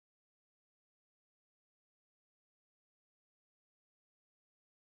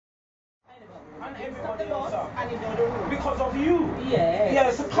And Stop everybody the else bus up. and you know the route. Because of you. Yes.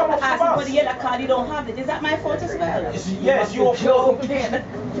 Yeah, so come off the Asking for bus. the yellow card, you don't have it. Is that my fault as well? Yes, your fault.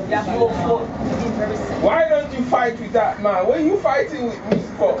 Joking. Your fault. Why don't you fight with that man? What are you fighting with me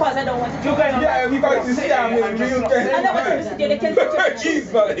for? Because I don't want to. You're going on Yeah, because you see I'm a real I never tell you to they can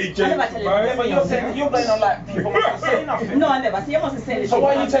He's not a I never gentleman. tell you. Yeah, but you're saying you're going on like people mustn't say nothing. No, I never. So you must say So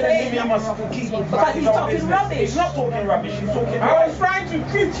why are you telling me I must keep Because he's talking rubbish. He's not talking rubbish, he's talking I was trying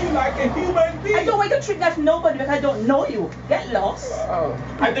to treat you like a human being. I don't want to treat that nobody because I don't know you. Get lost. Oh.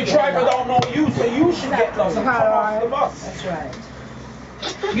 And the driver don't know you, so you should get lost and come off the bus. That's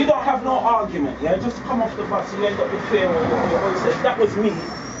right. You don't have no argument, yeah? Just come off the bus, you ain't got the fear of what you always said. That was me.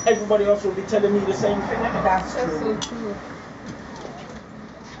 Everybody else will be telling me the same thing. That's true.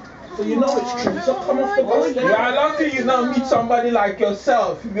 So you know it's true, so come off the bus. You are lucky you now meet somebody like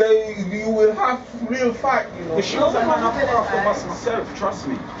yourself. You will have real fight, you know. The shoes are man up off the bus myself, trust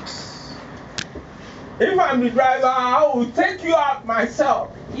me. If I'm the driver, I will take you out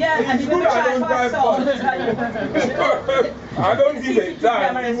myself. Yeah, It's and you good don't I don't drive bus. I don't give a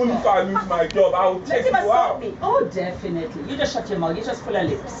damn. Even if I lose my job, I will Let take him you assault out. me. Oh, definitely. You just shut your mouth. You're just full of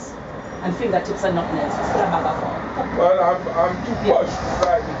lips. And fingertips and nothing else. You're full of bag. Well, I'm too posh to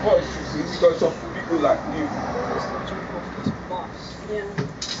ride the bus, you see, because of people like you.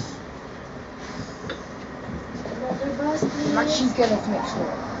 Like she's gonna make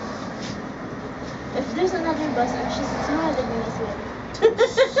sure. If there's another bus and she's tired of me as well.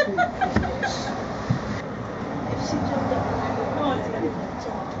 If she jumped up,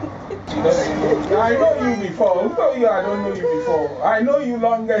 I know you before. Who told you I don't know you before? I know you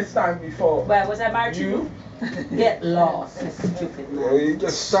longest time before. Why was I married to you? Get lost, you stupid Yeah, man. you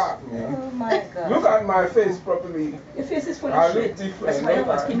just start me. Oh my God. Look at my face properly. Your face is full I of look shit. different. That's why you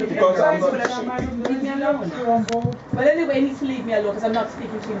must keep it Because I'm full not of shit. Leave me alone. But anyway, he needs to leave me alone because I'm not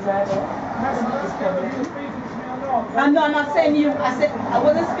speaking to him, driver. That's not his problem. I'm not saying you. I said I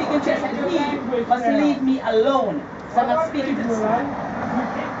wasn't speaking to you. I said he must leave me alone. So I'm not speaking to this man.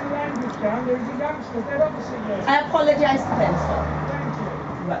 I apologize to them,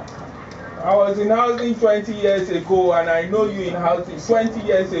 sir. Welcome. I was in housing 20 years ago, and I know you in housing 20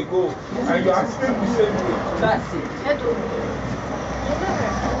 years ago, and you are still the same way. That's it.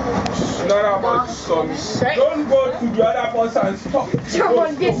 Another bus is coming. Don't go to the other bus and stop.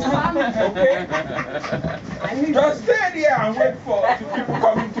 Someone gets Okay? Just stay there and wait for people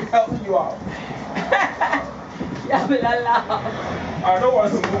coming to help you out. Yeah, but I laugh. I don't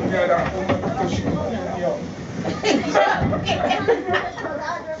want to move near that woman because she will pull me up.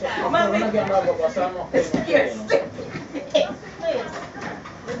 Mommy, you're stupid.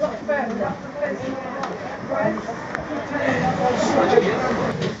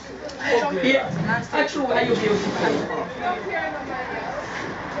 Yeah, actually, are you beautiful?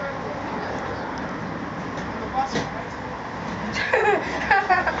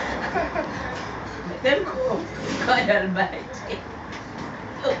 Them cool. God almighty.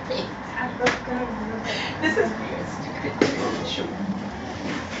 This is weird, stupid. Sure.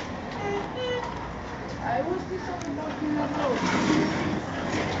 I was this